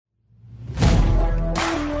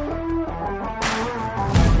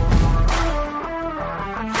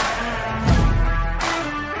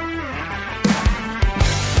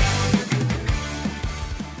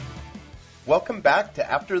Welcome back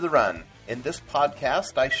to After the Run. In this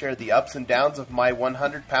podcast, I share the ups and downs of my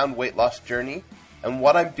 100-pound weight loss journey and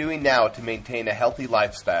what I'm doing now to maintain a healthy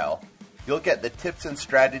lifestyle. You'll get the tips and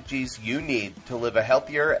strategies you need to live a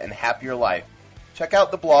healthier and happier life. Check out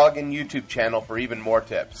the blog and YouTube channel for even more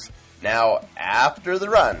tips. Now, After the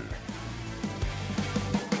Run.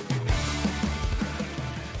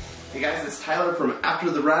 Hey guys, it's Tyler from After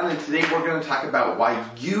the Run, and today we're going to talk about why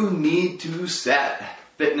you need to set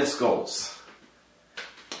fitness goals.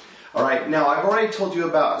 Alright, now I've already told you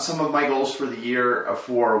about some of my goals for the year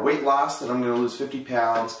for weight loss, that I'm going to lose 50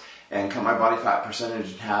 pounds and cut my body fat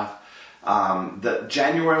percentage in half. The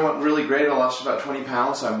January went really great. I lost about 20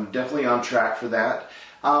 pounds, so I'm definitely on track for that.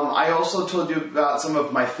 I also told you about some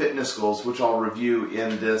of my fitness goals, which I'll review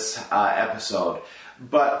in this episode.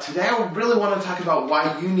 But today I really want to talk about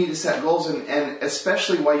why you need to set goals, and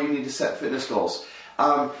especially why you need to set fitness goals.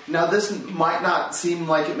 Now this might not seem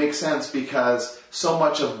like it makes sense because so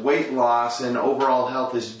much of weight loss and overall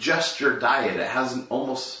health is just your diet. It has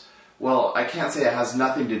I can't say it has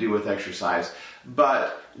nothing to do with exercise,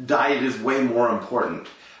 but diet is way more important.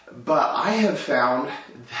 But I have found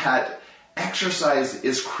that exercise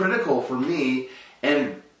is critical for me,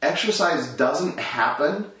 and exercise doesn't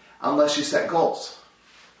happen unless you set goals.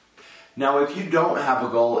 Now, if you don't have a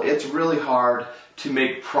goal, it's really hard to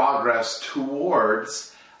make progress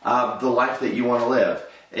towards the life that you want to live.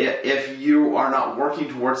 If you are not working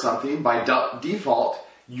towards something, by default,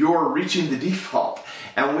 you're reaching the default.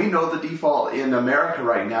 And we know the default in America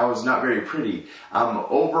right now is not very pretty.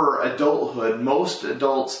 Over adulthood, most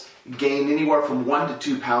adults gain anywhere from 1 to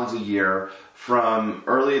 2 pounds a year from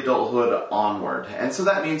early adulthood onward. And so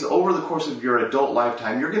that means over the course of your adult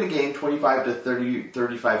lifetime, you're going to gain 25 to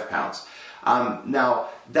 35 pounds. Now,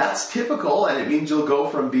 that's typical, and it means you'll go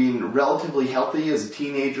from being relatively healthy as a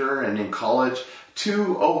teenager and in college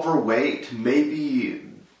to overweight, maybe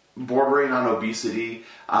bordering on obesity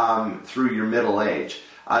through your middle age.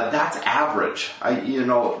 That's average.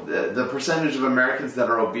 The percentage of Americans that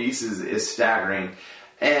are obese is staggering.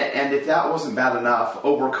 And if that wasn't bad enough,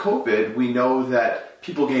 over COVID, we know that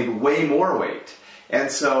people gained way more weight.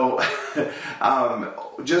 And so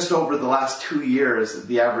just over the last 2 years,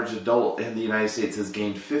 the average adult in the United States has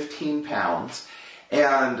gained 15 pounds.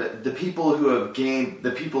 And the people who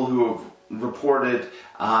have reported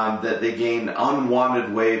that they gain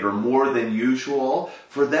unwanted weight or more than usual,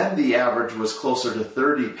 for them the average was closer to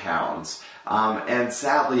 30 pounds. And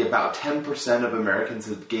sadly, about 10% of Americans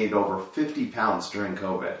have gained over 50 pounds during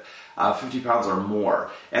COVID. 50 pounds or more.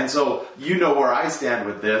 And so you know where I stand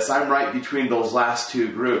with this. I'm right between those last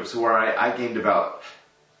two groups, where I gained about,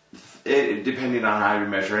 depending on how you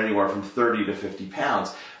measure, anywhere from 30 to 50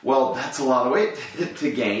 pounds. Well, that's a lot of weight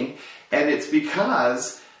to gain, and it's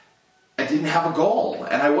because I didn't have a goal,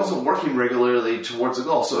 and I wasn't working regularly towards a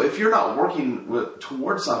goal. So if you're not working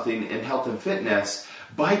towards something in health and fitness,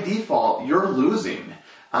 by default, you're losing.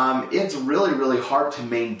 It's really, really hard to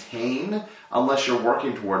maintain unless you're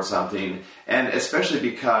working towards something, and especially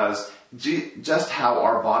because just how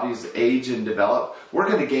our bodies age and develop, we're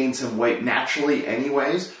going to gain some weight naturally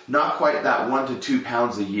anyways, not quite that 1 to 2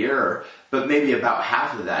 pounds a year, but maybe about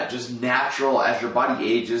half of that, just natural. As your body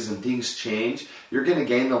ages and things change, you're going to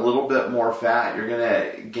gain a little bit more fat, you're going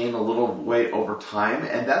to gain a little weight over time,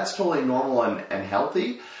 and that's totally normal and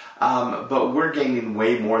healthy. But we're gaining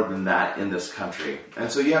way more than that in this country.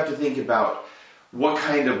 And so you have to think about what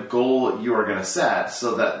kind of goal you are going to set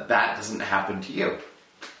so that that doesn't happen to you.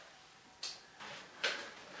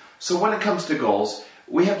 So when it comes to goals,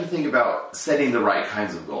 we have to think about setting the right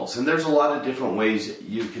kinds of goals. And there's a lot of different ways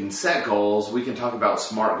you can set goals. We can talk about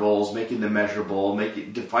SMART goals, making them measurable,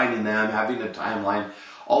 defining them, having a timeline,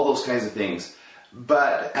 all those kinds of things.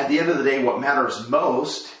 But at the end of the day, what matters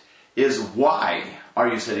most is why are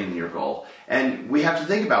you setting your goal? And we have to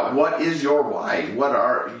think about, what is your why? What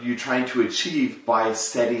are you trying to achieve by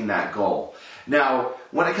setting that goal? Now,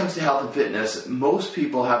 when it comes to health and fitness, most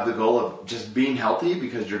people have the goal of just being healthy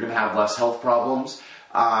because you're going to have less health problems.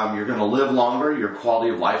 You're going to live longer. Your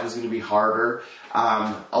quality of life is going to be harder.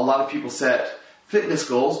 A lot of people set fitness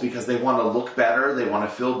goals because they want to look better, they want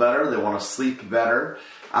to feel better, they want to sleep better.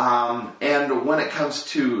 And when it comes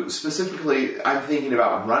to specifically, I'm thinking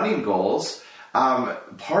about running goals,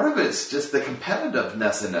 part of it's just the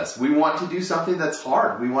competitiveness in us. We want to do something that's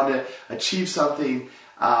hard. We want to achieve something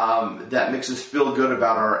that makes us feel good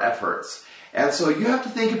about our efforts. And so you have to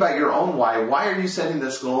think about your own why. Why are you setting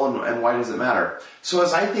this goal, and why does it matter? So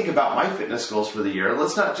as I think about my fitness goals for the year,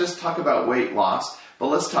 let's not just talk about weight loss, but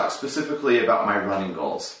let's talk specifically about my running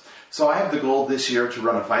goals. So I have the goal this year to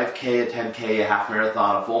run a 5K, a 10K, a half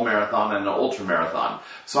marathon, a full marathon, and an ultra marathon.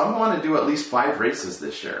 So I want to do at least 5 races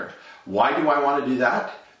this year. Why do I want to do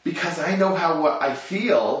that? Because I know how I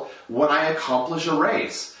feel when I accomplish a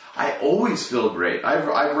race. I always feel great.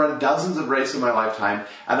 I've run dozens of races in my lifetime,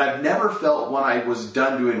 and I've never felt when I was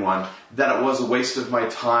done doing one that it was a waste of my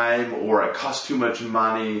time, or it cost too much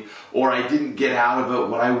money, or I didn't get out of it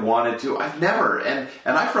what I wanted to. I've never. And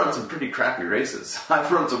I've run some pretty crappy races.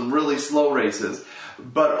 I've run some really slow races.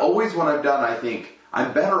 But always when I'm done, I think,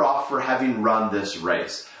 I'm better off for having run this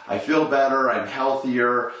race. I feel better, I'm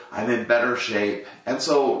healthier, I'm in better shape. And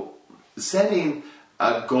so setting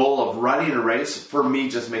a goal of running a race, for me,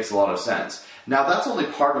 just makes a lot of sense. Now, that's only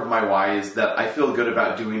part of my why, is that I feel good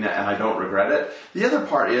about doing it and I don't regret it. The other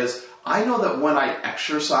part is, I know that when I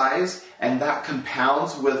exercise, and that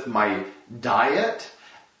compounds with my diet,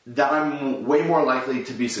 that I'm way more likely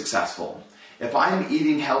to be successful. If I'm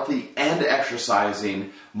eating healthy and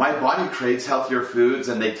exercising, my body craves healthier foods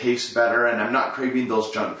and they taste better, and I'm not craving those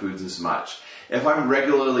junk foods as much. If I'm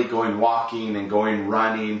regularly going walking and going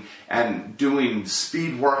running and doing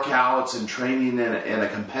speed workouts and training in a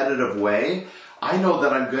competitive way, I know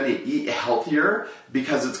that I'm going to eat healthier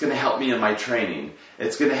because it's going to help me in my training.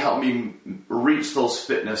 It's going to help me reach those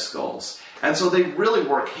fitness goals. And so they really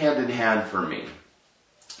work hand in hand for me.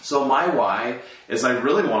 So my why is I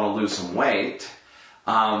really want to lose some weight,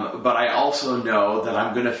 but I also know that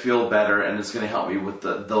I'm going to feel better and it's going to help me with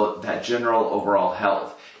that general overall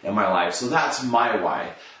health in my life. So that's my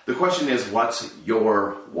why. The question is, what's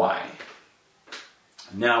your why?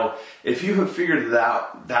 Now, if you have figured it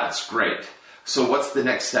out, that's great. So what's the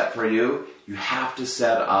next step for you? You have to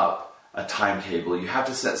set up a timetable. You have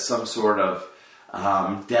to set some sort of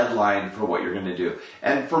deadline for what you're going to do.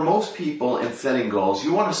 And for most people in setting goals,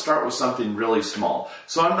 you want to start with something really small.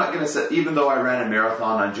 So I'm not going to set, even though I ran a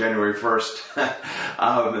marathon on January 1st,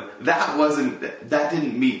 that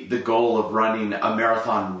didn't meet the goal of running a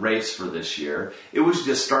marathon race for this year. It was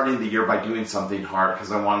just starting the year by doing something hard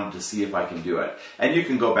because I wanted to see if I can do it. And you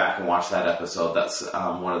can go back and watch that episode. That's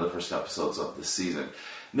one of the first episodes of this season.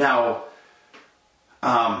 Now,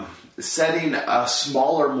 setting a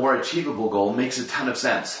smaller, more achievable goal makes a ton of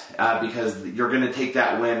sense because you're going to take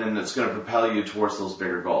that win and it's going to propel you towards those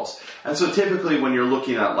bigger goals. And so typically when you're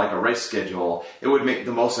looking at like a race schedule, it would make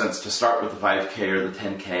the most sense to start with the 5K or the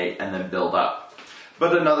 10K and then build up.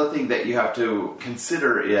 But another thing that you have to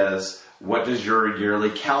consider is, what does your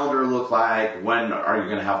yearly calendar look like? When are you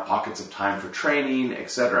going to have pockets of time for training,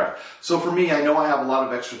 etc.? So for me, I know I have a lot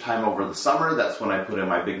of extra time over the summer. That's when I put in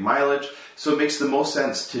my big mileage. So it makes the most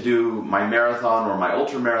sense to do my marathon or my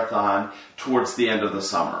ultra marathon towards the end of the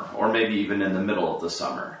summer, or maybe even in the middle of the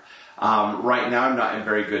summer. Right now, I'm not in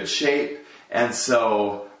very good shape. And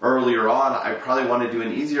so earlier on, I probably want to do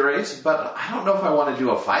an easier race, but I don't know if I want to do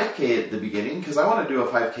a 5K at the beginning because I want to do a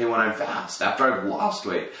 5K when I'm fast, after I've lost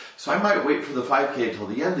weight. So I might wait for the 5K until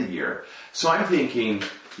the end of the year. So I'm thinking,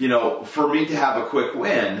 for me to have a quick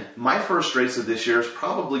win, my first race of this year is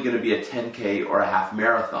probably going to be a 10K or a half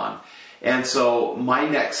marathon. And so my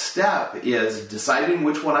next step is deciding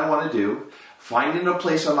which one I want to do, finding a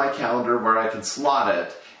place on my calendar where I can slot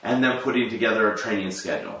it, and then putting together a training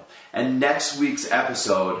schedule. And next week's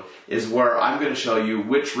episode is where I'm going to show you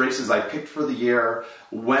which races I picked for the year,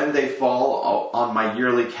 when they fall on my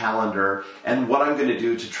yearly calendar, and what I'm going to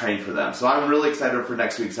do to train for them. So I'm really excited for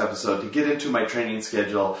next week's episode to get into my training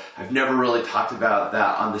schedule. I've never really talked about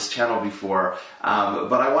that on this channel before,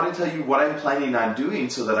 but I want to tell you what I'm planning on doing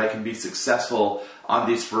so that I can be successful on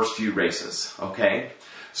these first few races, okay?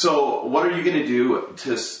 So what are you going to do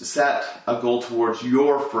to set a goal towards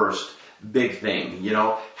your first big thing?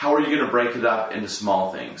 How are you going to break it up into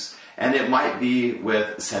small things? And it might be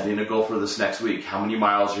with setting a goal for this next week. How many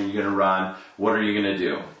miles are you going to run? What are you going to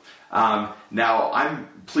do? Now, I'm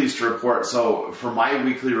pleased to report, so for my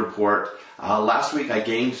weekly report, last week I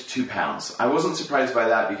gained 2 pounds. I wasn't surprised by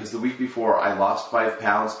that because the week before I lost 5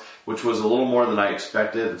 pounds, which was a little more than I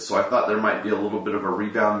expected, so I thought there might be a little bit of a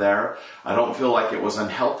rebound there. I don't feel like it was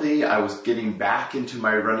unhealthy. I was getting back into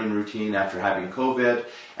my running routine after having COVID,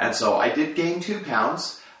 and so I did gain 2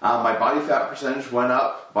 pounds. My body fat percentage went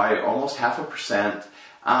up by almost 0.5%,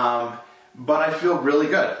 but I feel really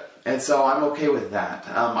good, and so I'm okay with that.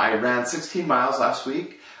 I ran 16 miles last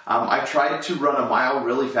week. I tried to run a mile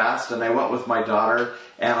really fast, and I went with my daughter,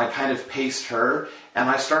 and I kind of paced her, and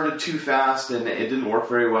I started too fast, and it didn't work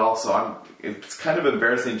very well, so it's kind of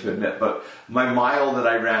embarrassing to admit, but my mile that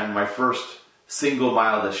I ran, my first single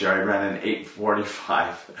mile this year, I ran in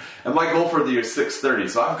 8:45, and my goal for the year is 6:30,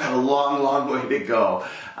 so I've got a long, long way to go,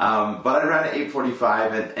 but I ran at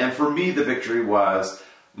 8:45, and for me, the victory was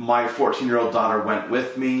My 14-year-old daughter went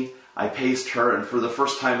with me. I paced her, and for the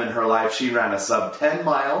first time in her life, she ran a sub 10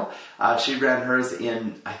 mile. She ran hers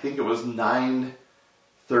in, I think it was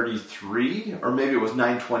 9:33, or maybe it was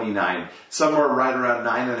 9:29, somewhere right around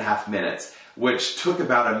 9.5 minutes, which took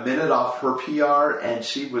about a minute off her PR, and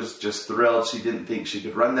she was just thrilled. She didn't think she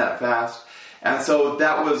could run that fast. And so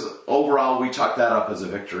that was, overall, we chalked that up as a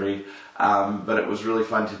victory. But it was really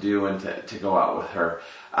fun to do and to go out with her.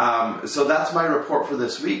 So that's my report for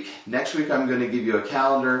this week. Next week I'm going to give you a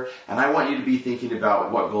calendar, and I want you to be thinking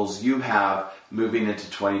about what goals you have moving into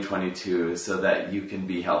 2022 so that you can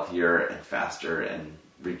be healthier and faster and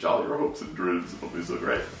reach all your hopes and dreams. It'll be so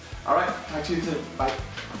great. All right, talk to you soon. Bye.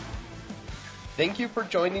 Thank you for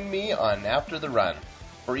joining me on After the Run.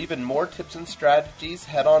 For even more tips and strategies,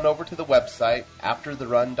 head on over to the website,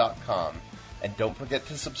 aftertherun.com. And don't forget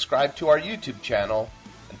to subscribe to our YouTube channel.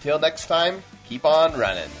 Until next time, keep on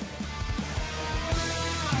running.